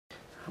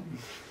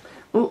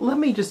Well, let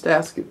me just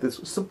ask it this.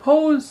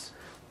 Suppose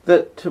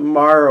that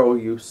tomorrow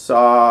you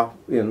saw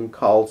in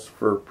calls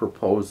for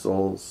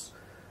proposals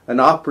an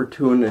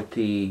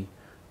opportunity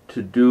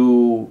to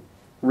do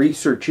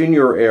research in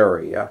your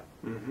area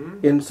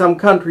in some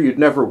country you'd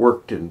never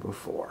worked in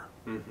before.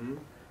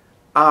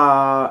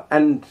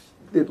 And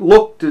it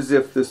looked as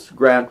if this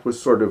grant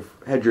was sort of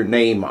had your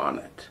name on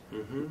it.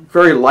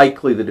 Very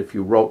likely that if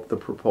you wrote the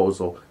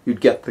proposal,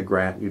 you'd get the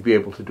grant, you'd be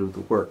able to do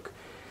the work.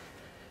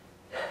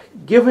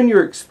 Given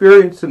your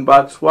experience in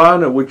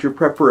Botswana, would your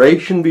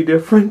preparation be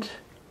different?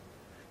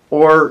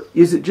 Or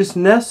is it just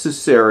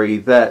necessary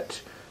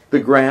that the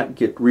grant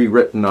get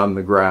rewritten on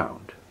the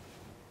ground?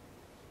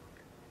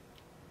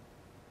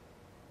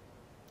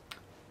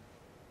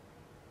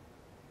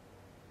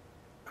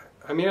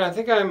 I mean, I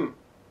think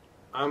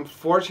I'm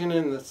fortunate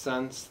in the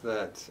sense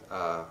that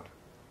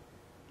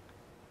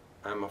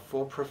I'm a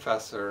full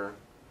professor.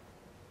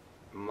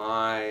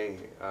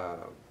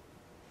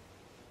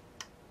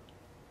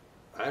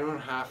 I don't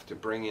have to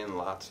bring in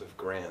lots of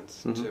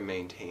grants to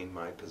maintain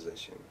my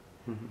position.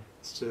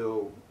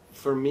 So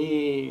for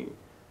me,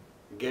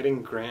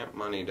 getting grant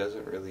money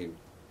doesn't really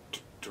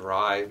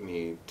drive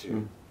me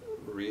to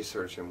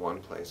research in one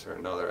place or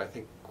another. I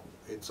think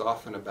it's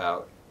often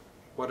about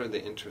what are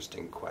the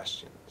interesting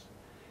questions.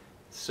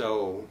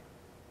 So,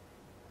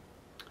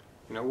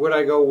 you know, would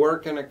I go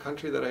work in a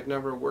country that I'd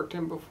never worked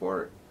in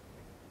before?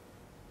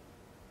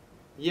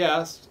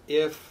 Yes,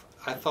 if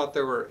I thought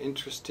there were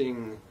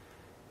interesting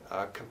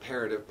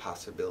comparative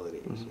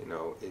possibilities. You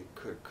know,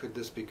 could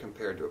this be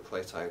compared to a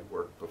place I had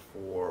worked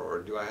before, or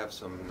do I have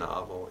some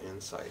novel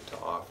insight to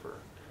offer?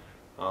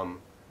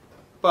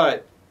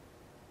 But,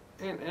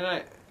 and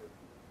I,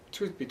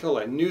 truth be told,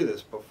 I knew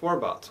this before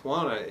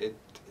Botswana.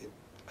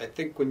 I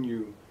think when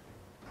you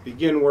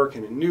begin work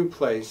in a new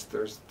place,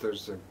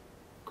 there's a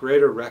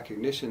greater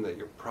recognition that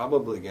you're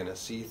probably going to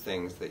see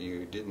things that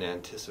you didn't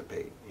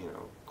anticipate. You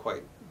know,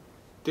 quite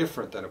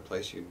different than a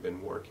place you'd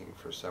been working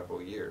for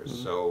several years.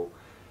 So.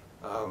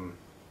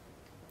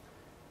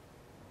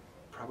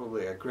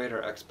 Probably a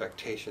greater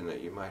expectation that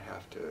you might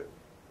have to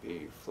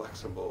be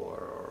flexible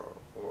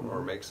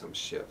or make some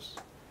shifts.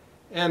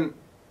 And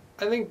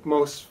I think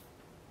most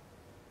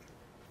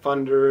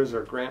funders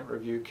or grant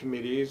review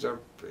committees are,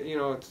 you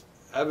know, it's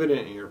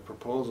evident in your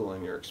proposal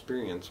and your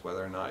experience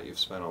whether or not you've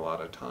spent a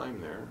lot of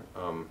time there.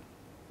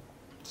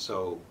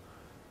 So,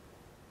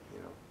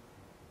 you know,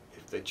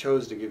 if they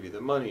chose to give you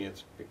the money,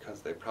 it's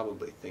because they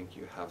probably think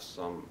you have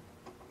some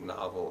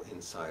novel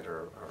insight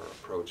or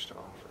approach to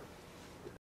offer.